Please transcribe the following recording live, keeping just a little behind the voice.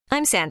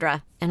I'm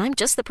Sandra, and I'm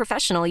just the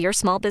professional your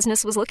small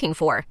business was looking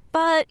for.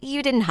 But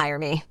you didn't hire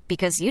me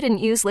because you didn't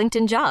use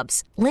LinkedIn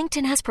Jobs.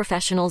 LinkedIn has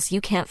professionals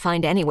you can't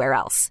find anywhere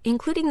else,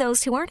 including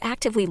those who aren't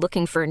actively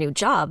looking for a new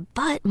job,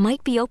 but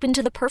might be open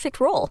to the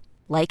perfect role,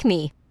 like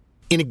me.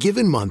 In a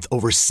given month,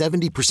 over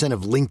 70%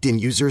 of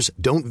LinkedIn users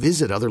don't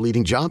visit other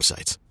leading job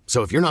sites.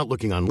 So if you're not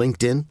looking on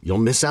LinkedIn, you'll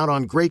miss out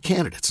on great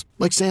candidates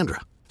like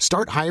Sandra.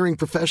 Start hiring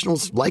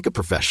professionals like a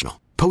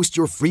professional. Post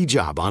your free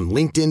job on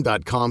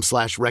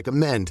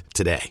linkedin.com/recommend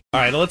today.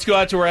 All right, let's go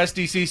out to our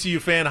SDCCU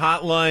fan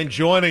hotline.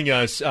 Joining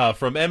us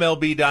from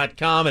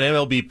MLB.com and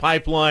MLB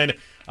Pipeline,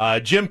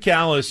 Jim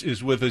Callis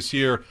is with us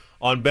here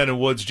on Ben &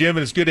 Woods. Jim,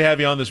 it's good to have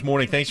you on this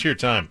morning. Thanks for your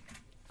time.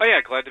 Oh,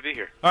 yeah, glad to be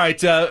here. All right,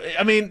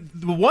 the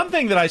one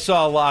thing that I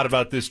saw a lot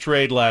about this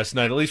trade last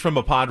night, at least from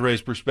a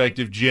Padres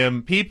perspective,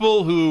 Jim,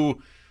 people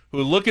who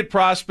look at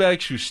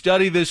prospects, who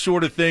study this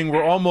sort of thing,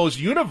 were almost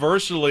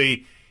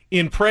universally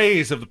in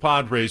praise of the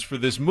Padres for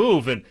this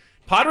move, and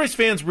Padres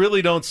fans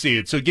really don't see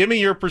it. So give me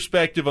your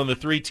perspective on the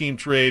three-team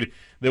trade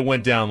that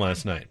went down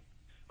last night.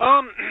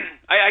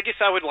 I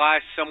guess I would lie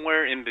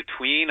somewhere in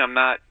between. I'm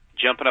not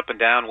jumping up and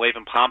down,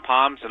 waving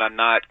pom-poms, and I'm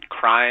not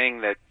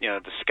crying that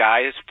the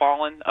sky has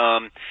fallen.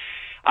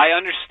 I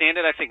understand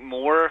it, I think,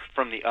 more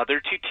from the other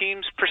two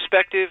teams'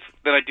 perspective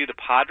than I do the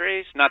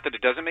Padres. Not that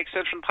it doesn't make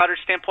sense from the Padres'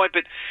 standpoint,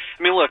 but,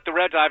 look, the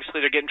Reds, obviously,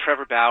 they're getting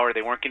Trevor Bauer.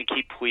 They weren't going to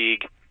keep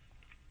Puig.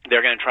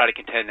 They're going to try to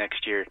contend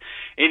next year.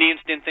 Indians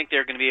didn't think they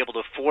were going to be able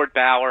to afford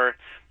Bauer.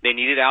 They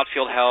needed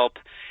outfield help,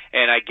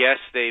 and I guess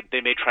they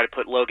may try to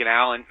put Logan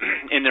Allen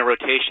in their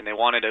rotation. They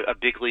wanted a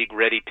big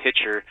league-ready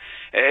pitcher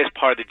as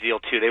part of the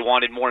deal, too. They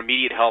wanted more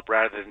immediate help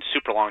rather than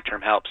super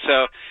long-term help.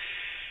 So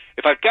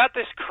if I've got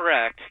this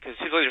correct, because it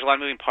seems like there's a lot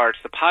of moving parts,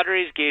 the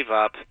Padres gave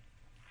up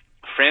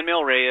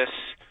Franmil Reyes,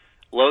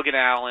 Logan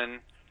Allen,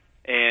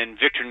 and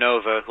Victor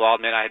Nova, who I'll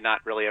admit I had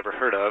not really ever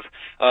heard of,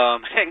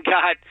 and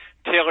got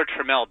Taylor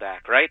Trammell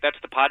back, right? That's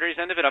the Padres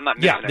end of it? I'm not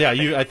missing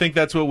anything. Yeah, I think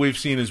that's what we've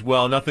seen as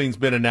well. Nothing's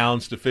been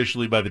announced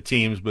officially by the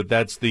teams, but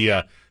that's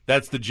the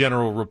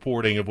general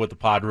reporting of what the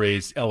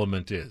Padres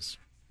element is.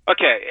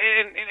 Okay,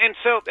 and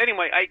so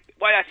anyway, I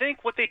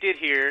think what they did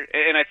here,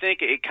 and I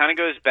think it kind of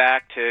goes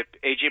back to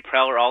A.J.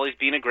 Preller always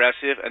being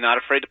aggressive and not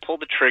afraid to pull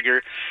the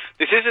trigger.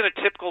 This isn't a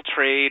typical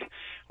trade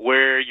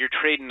where you're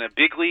trading a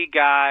big league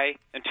guy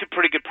and two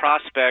pretty good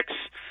prospects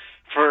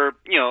for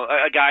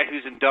a guy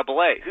who's in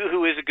Double-A,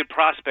 who is a good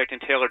prospect in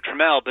Taylor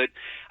Trammell. But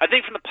I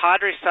think from the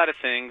Padres side of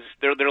things,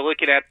 they're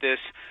looking at this.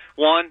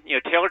 One,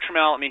 Taylor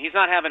Trammell, he's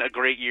not having a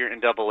great year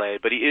in Double-A,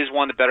 but he is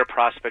one of the better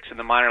prospects in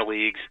the minor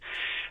leagues.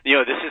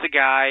 This is a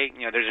guy,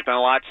 there's been a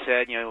lot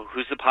said,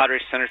 who's the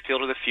Padres center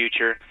fielder of the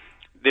future.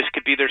 This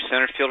could be their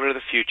center fielder of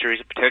the future.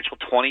 He's a potential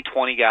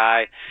 2020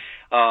 guy.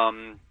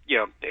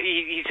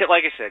 He's hit,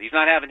 like I said, he's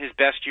not having his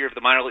best year of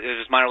his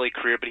minor league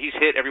career, but he's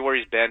hit everywhere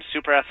he's been.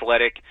 Super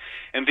athletic,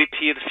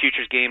 MVP of the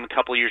Futures game a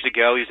couple of years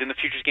ago. He was in the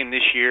Futures game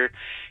this year.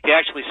 He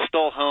actually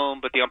stole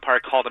home, but the umpire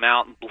called him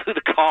out and blew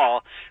the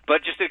call.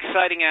 But just an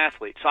exciting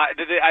athlete. So I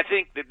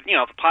think that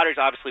the Padres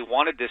obviously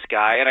wanted this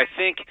guy, and I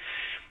think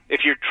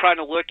if you're trying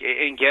to look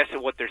and guess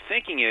at what they're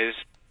thinking is,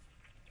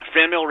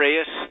 Franmil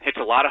Reyes hits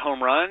a lot of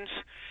home runs.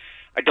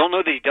 I don't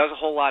know that he does a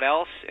whole lot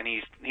else, and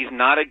he's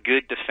not a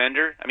good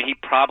defender. He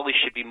probably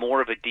should be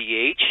more of a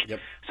DH. Yep.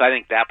 So I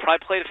think that probably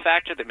played a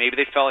factor, that maybe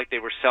they felt like they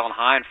were selling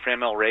high on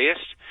Franmil Reyes.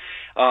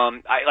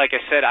 Like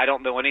I said, I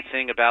don't know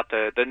anything about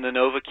the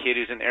Nova kid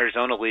who's in the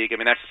Arizona League.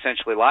 That's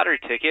essentially a lottery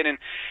ticket, and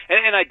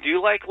I do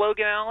like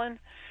Logan Allen.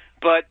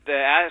 But the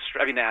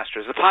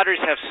Astros, the Padres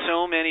have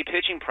so many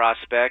pitching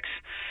prospects,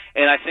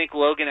 and I think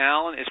Logan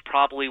Allen is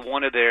probably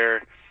one of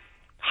their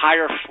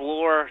higher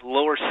floor,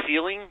 lower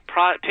ceiling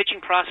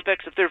pitching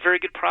prospects if they're very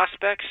good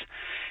prospects.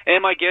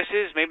 And my guess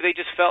is maybe they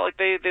just felt like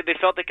they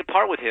felt they could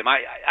part with him.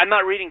 I'm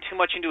not reading too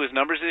much into his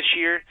numbers this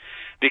year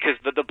because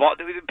the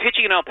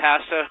pitching in El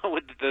Paso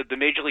with the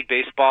Major League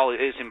Baseball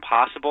is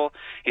impossible.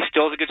 He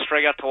still has a good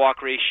strikeout to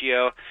walk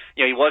ratio.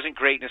 He wasn't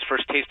great in his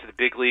first taste of the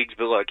big leagues,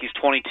 but look, he's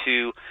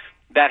 22.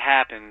 That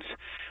happens.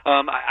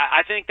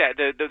 I think that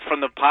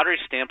from the Padres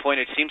standpoint,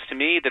 it seems to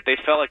me that they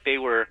felt like they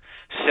were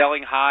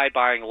selling high,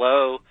 buying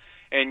low.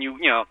 And you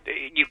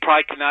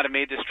probably could not have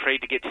made this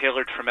trade to get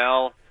Taylor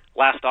Trammell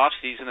last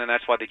offseason, and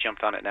that's why they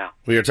jumped on it now.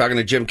 We are talking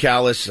to Jim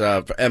Callis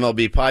for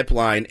MLB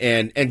Pipeline.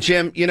 And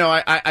Jim,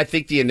 I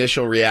think the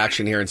initial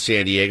reaction here in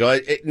San Diego,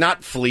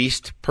 not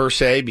fleeced per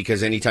se,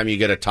 because anytime you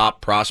get a top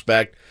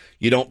prospect,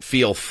 you don't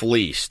feel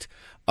fleeced.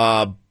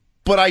 But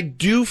I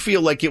do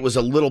feel like it was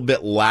a little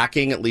bit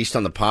lacking, at least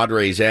on the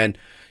Padres end.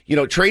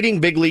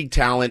 Trading big league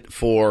talent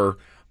for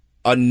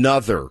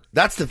another.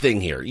 That's the thing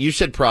here. You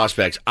said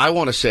prospects. I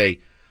want to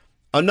say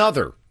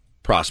another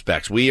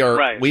prospects. We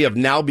have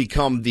now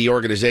become the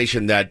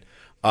organization that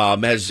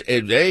has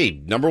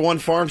a number one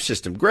farm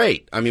system.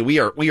 Great. We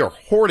are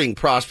hoarding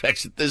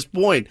prospects at this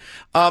point.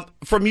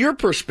 From your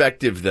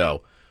perspective,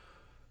 though,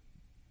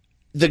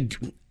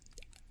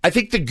 I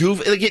think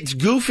it's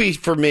goofy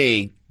for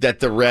me that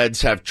the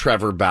Reds have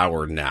Trevor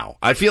Bauer now.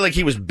 I feel like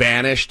he was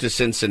banished to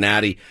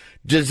Cincinnati.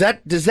 Does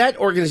that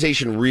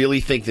organization really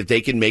think that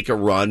they can make a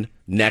run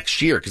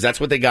next year? Because that's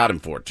what they got him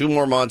for. 2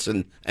 more months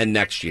and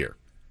next year.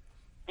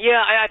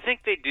 Yeah, I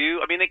think they do.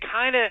 I mean, they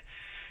kind of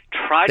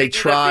tried to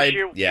do that this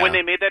year when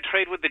they made that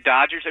trade with the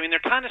Dodgers. I mean, they're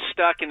kind of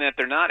stuck in that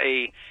they're not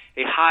a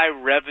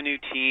high-revenue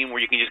team where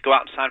you can just go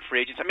out and sign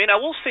free agents. I mean, I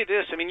will say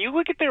this. I mean, you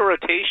look at their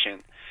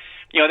rotation.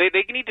 You know,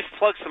 they need to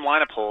plug some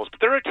lineup holes.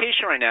 But their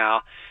rotation right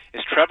now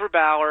is Trevor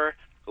Bauer,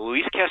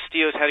 Luis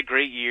Castillo's had a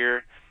great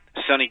year,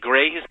 Sonny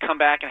Gray has come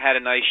back and had a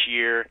nice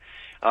year.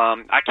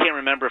 I can't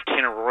remember if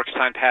Tanner Roark's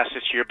time passed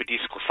this year, but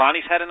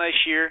DeSclafani's had a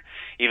nice year.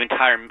 Even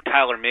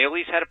Tyler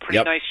Mahley's had a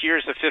pretty nice year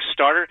as the 5th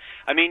starter.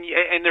 I mean,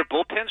 and their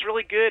bullpen's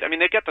really good. I mean,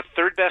 they've got the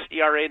 3rd best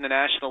ERA in the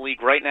National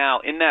League right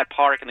now in that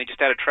park, and they just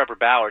added Trevor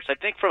Bauer. So I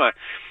think from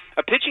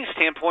a pitching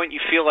standpoint,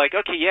 you feel like,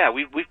 okay, yeah,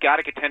 we've got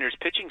a contender's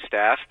pitching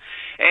staff,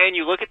 and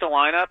you look at the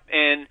lineup,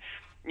 and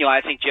you know,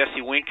 I think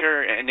Jesse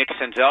Winker and Nick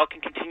Senzel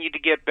can continue to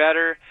get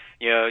better.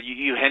 You know,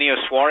 Eugenio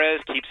Suarez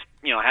keeps,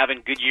 you know,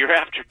 having good year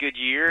after good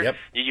year. Yep.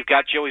 You've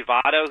got Joey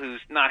Votto, who's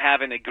not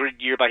having a good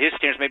year by his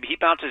standards. Maybe he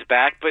bounces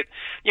back, but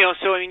you know,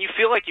 so I mean, you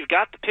feel like you've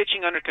got the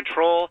pitching under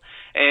control,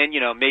 and you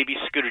know, maybe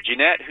Scooter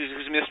Gennett,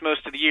 who's missed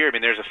most of the year. I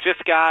mean, there's a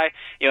 5th guy.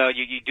 You know,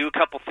 you do a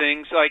couple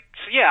things like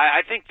so. Yeah,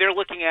 I think they're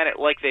looking at it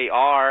like they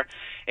are,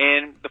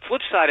 and the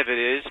flip side of it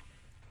is,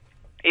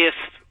 if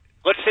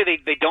let's say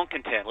they don't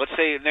contend. Let's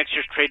say next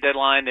year's trade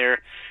deadline,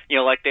 they're, you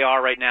know, like they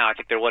are right now. I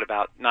think they're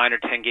about 9 or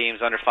 10 games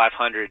under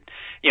 500.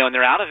 You know, and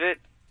they're out of it.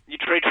 You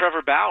trade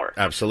Trevor Bauer.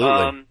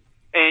 Absolutely.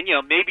 And you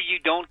know, maybe you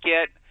don't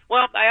get.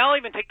 Well, I'll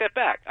even take that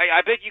back.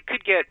 I bet you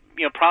could get,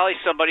 you know, probably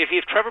somebody. If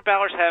Trevor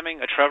Bauer's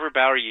having a Trevor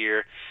Bauer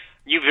year,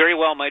 you very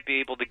well might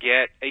be able to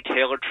get a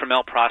Taylor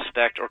Trammell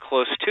prospect or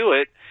close to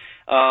it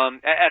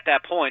at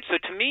that point. So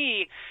to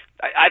me,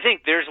 I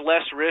think there's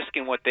less risk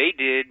in what they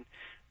did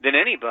than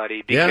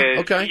anybody,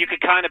 because you could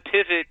kind of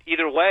pivot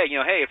either way. You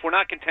know, hey, if we're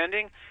not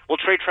contending, we'll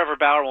trade Trevor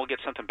Bauer and we'll get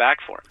something back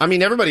for him. I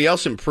mean, everybody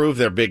else improved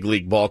their big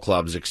league ball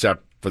clubs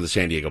except for the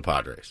San Diego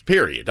Padres,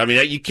 period. I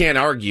mean, you can't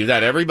argue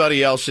that.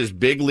 Everybody else's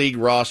big league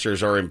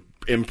rosters are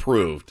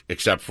improved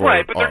except for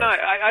right, but ours. they're not.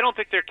 I don't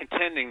think they're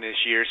contending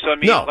this year. So I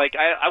mean, like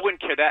I wouldn't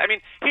care that. I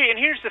mean,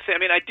 here's the thing. I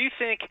mean, I do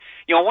think,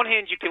 you know, on one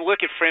hand you can look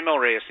at Franmil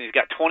Reyes and he's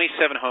got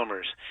 27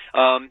 homers.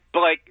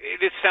 But like,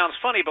 this sounds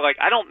funny, but like,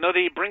 I don't know that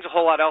he brings a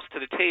whole lot else to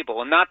the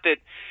table. And not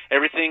that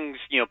everything's,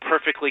 you know,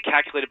 perfectly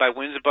calculated by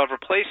wins above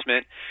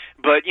replacement,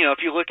 but you know,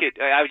 if you look at,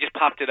 I just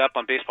popped it up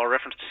on Baseball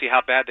Reference to see how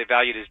bad they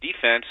valued his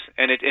defense,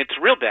 and it's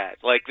real bad.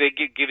 Like they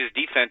give his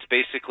defense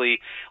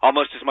basically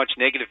almost as much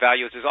negative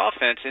value as his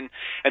offense, and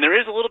there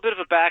is a little bit of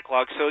a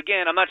backlog. So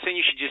again, I'm not saying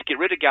you should just get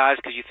rid of guys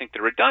because you think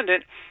they're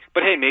redundant,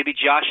 but hey, maybe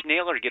Josh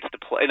Naylor gets to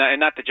play, and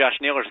not that Josh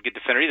Naylor's a good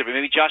defender either, but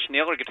maybe Josh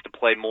Naylor gets to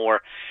play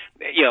more,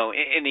 you know,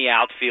 in the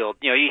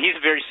outfield. You know, he's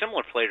a very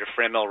similar player to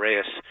Franmil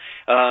Reyes,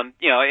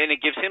 you know, and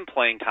it gives him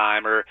playing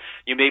time, or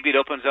you know, maybe it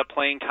opens up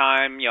playing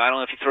time. You know, I don't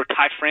know if you throw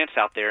Ty France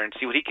out there and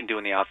see what he can do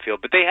in the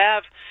outfield, but they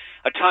have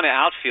a ton of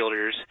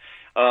outfielders.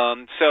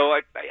 So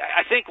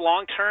I think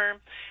long term,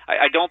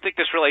 I don't think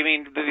this really. I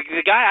mean,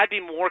 the guy I'd be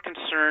more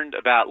concerned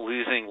about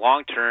losing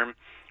long term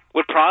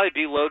would probably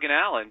be Logan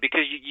Allen,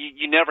 because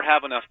you never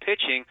have enough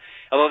pitching.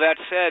 Although that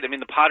said, I mean,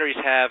 the Padres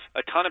have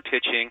a ton of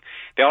pitching.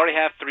 They already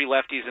have 3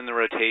 lefties in the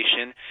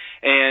rotation,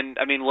 and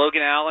I mean,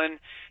 Logan Allen,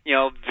 you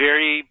know,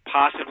 very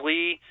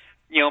possibly,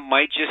 you know,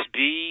 might just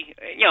be,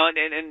 you know,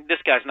 and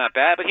this guy's not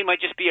bad, but he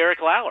might just be Eric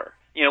Lauer,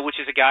 you know, which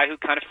is a guy who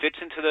kind of fits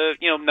into the,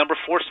 you know, number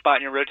 4 spot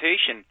in your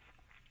rotation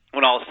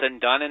when all is said and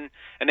done, and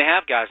they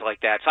have guys like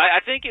that. So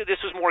I think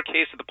this was more a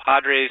case of the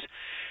Padres,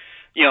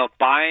 you know,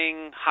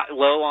 buying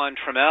low on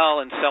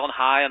Trammell and selling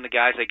high on the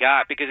guys they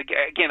got. Because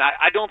again,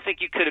 I don't think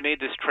you could have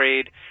made this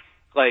trade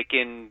like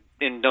in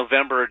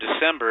November or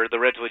December. The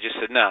Reds would just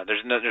said no.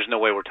 There's no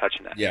way we're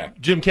touching that. Yeah.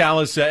 Jim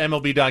Callis,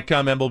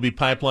 MLB.com, MLB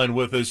Pipeline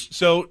with us.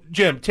 So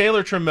Jim,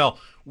 Taylor Trammell,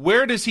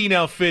 where does he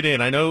now fit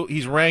in? I know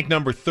he's ranked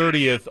number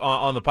 30th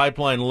on the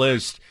Pipeline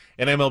list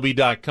at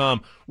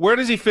MLB.com. Where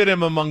does he fit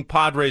in among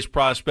Padres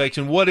prospects,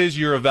 and what is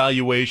your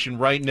evaluation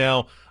right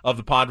now of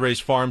the Padres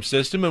farm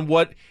system and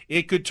what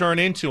it could turn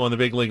into on the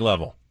big league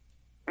level?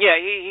 Yeah,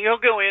 he'll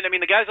go in. I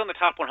mean, the guys on the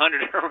top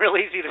 100 are real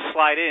easy to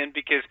slide in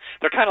because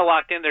they're kind of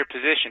locked in their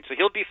position. So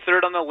he'll be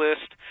 3rd on the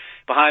list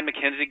behind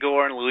Mackenzie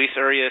Gore and Luis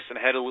Urias, and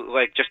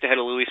just ahead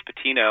of Luis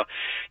Patino.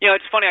 You know,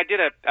 it's funny. I did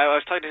a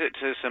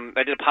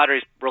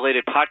Padres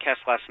related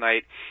podcast last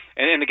night,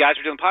 and the guys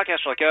were doing the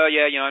podcast were like, oh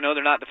yeah, you know, I know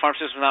the farm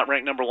system's not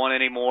ranked number 1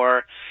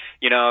 anymore,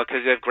 you know,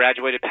 because they've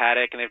graduated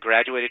Paddock and they've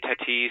graduated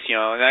Tatis, you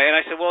know, and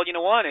I said, well, you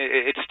know what,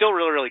 it's still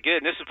really, really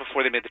good, and this is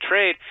before they made the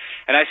trade,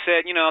 and I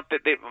said, you know,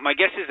 that my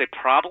guess is they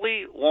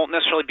probably won't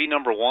necessarily be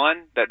number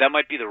 1, that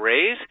might be the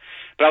Rays,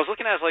 but I was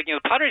looking at it, I was like, you know,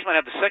 the Padres might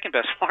have the 2nd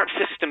best farm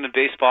system in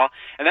baseball,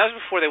 and that was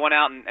before they went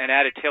out and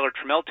added Taylor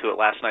Trammell to it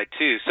last night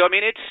too. So I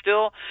mean, it's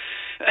still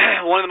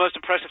one of the most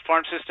impressive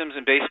farm systems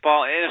in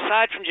baseball, and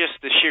aside from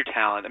just the sheer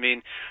talent, I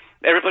mean,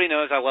 everybody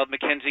knows I love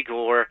Mackenzie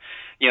Gore.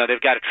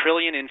 They've got 1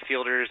 trillion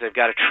infielders. They've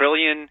got 1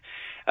 trillion,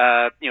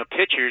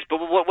 pitchers. But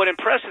what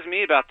impresses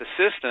me about the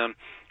system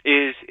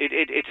is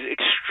it's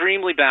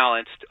extremely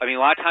balanced. I mean,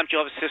 a lot of times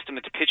you'll have a system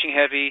that's pitching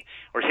heavy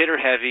or hitter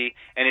heavy,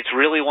 and it's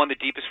really one of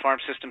the deepest farm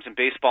systems in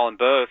baseball in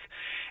both.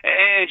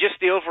 And just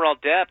the overall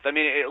depth. I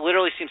mean, it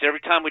literally seems every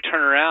time we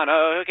turn around,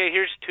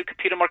 here's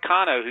Tucupita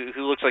Marcano,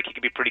 who looks like he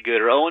could be pretty good,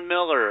 or Owen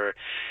Miller, or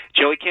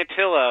Joey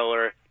Cantillo,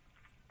 or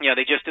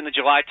they just in the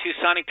July 2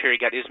 signing period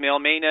got Ismael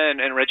Mena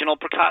and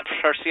Reginald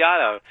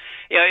Preciado.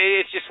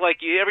 It's just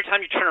like every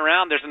time you turn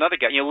around, there's another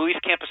guy. Luis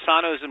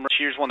Campusano is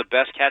one of the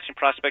best catching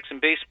prospects in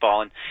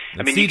baseball, and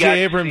I mean,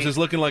 C.J. Abrams is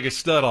looking like a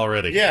stud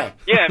already. Yeah.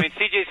 I mean,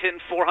 C.J.'s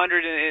hitting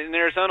 400 in the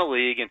Arizona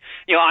League, and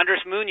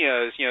Andres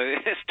Munoz,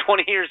 is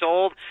 20 years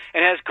old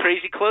and has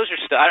crazy closer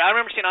stuff. I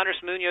remember seeing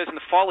Andres Munoz in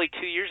the Fall League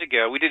 2 years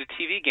ago. We did a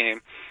TV game,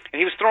 and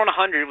he was throwing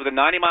 100 with a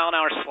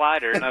 90-mile-an-hour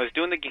slider, and I was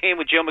doing the game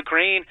with Joe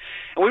McGreen,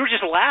 and we were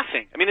just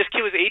laughing. I mean, this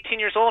kid was 18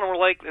 years old, and we're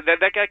like,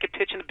 that guy could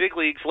pitch in the big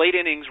leagues, late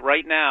innings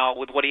right now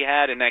with what he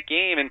had in that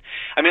game. And,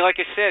 I mean, like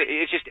I said,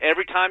 it's just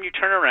every time you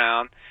turn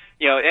around,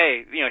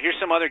 here's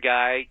some other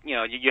guy,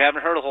 you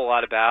haven't heard a whole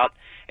lot about,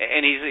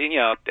 and he's, and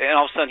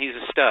all of a sudden he's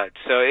a stud.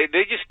 So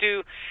they just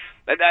do.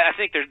 I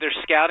think they're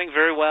scouting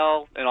very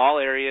well in all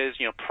areas,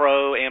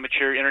 pro,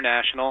 amateur,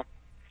 international.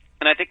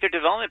 And I think their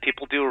development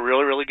people do a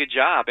really, really good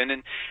job. And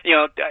then,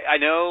 I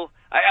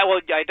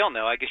don't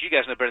know. I guess you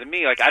guys know better than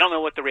me. Like, I don't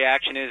know what the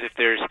reaction is, if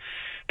there's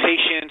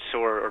patience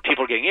or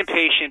people are getting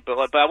impatient.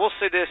 But I will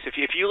say this: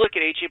 if you look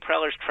at A.J.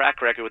 Preller's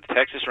track record with the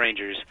Texas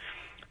Rangers,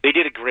 they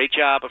did a great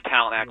job of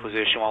talent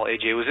acquisition while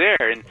A.J. was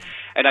there.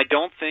 And I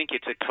don't think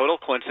it's a total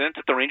coincidence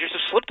that the Rangers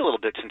have slipped a little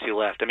bit since he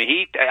left. I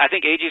mean, I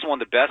think A.J. is one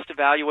of the best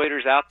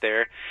evaluators out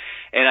there,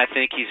 and I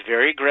think he's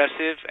very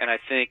aggressive, and I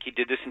think he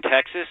did this in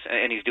Texas,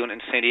 and he's doing it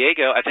in San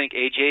Diego. I think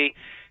A.J.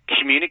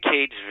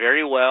 communicates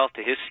very well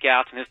to his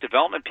scouts and his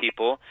development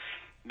people.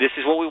 This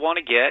is what we want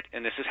to get,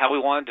 and this is how we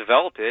want to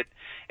develop it.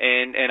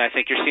 And I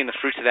think you're seeing the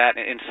fruits of that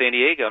in San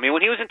Diego. I mean,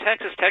 when he was in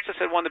Texas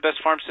had one of the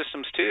best farm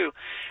systems too.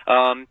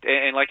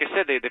 And like I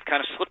said, they've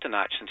kind of slipped a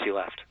notch since he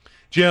left.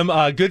 Jim,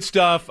 good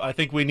stuff. I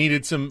think we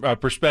needed some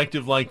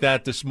perspective like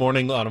that this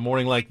morning on a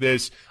morning like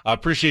this. I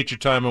appreciate your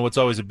time on what's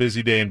always a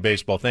busy day in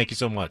baseball. Thank you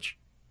so much.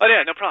 Oh,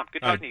 yeah, no problem.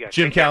 Good talking to you guys.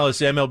 Jim Callis,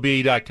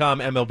 MLB.com,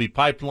 MLB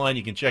Pipeline.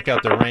 You can check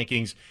out their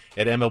rankings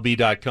at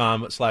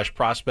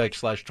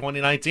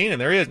MLB.com/prospect/2019. And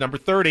there he is, number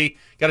 30.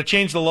 Got to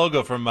change the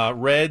logo from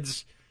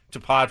Reds to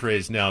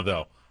Padres now,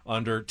 though,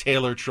 under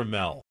Taylor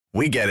Trammell.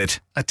 We get it.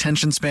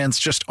 Attention spans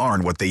just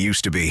aren't what they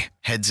used to be.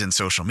 Heads in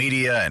social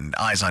media and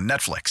eyes on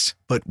Netflix.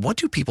 But what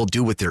do people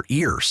do with their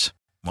ears?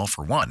 Well,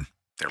 for one,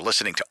 they're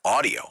listening to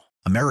audio.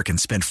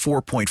 Americans spend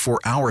 4.4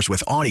 hours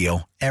with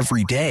audio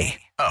every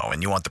day. Oh,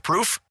 and you want the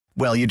proof?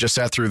 Well, you just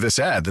sat through this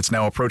ad that's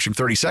now approaching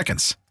 30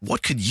 seconds.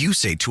 What could you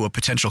say to a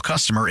potential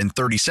customer in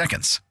 30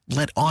 seconds?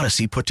 Let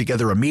Odyssey put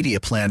together a media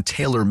plan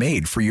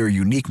tailor-made for your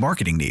unique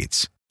marketing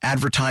needs.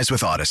 Advertise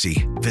with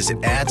Odyssey.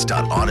 Visit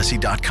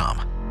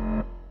ads.odyssey.com.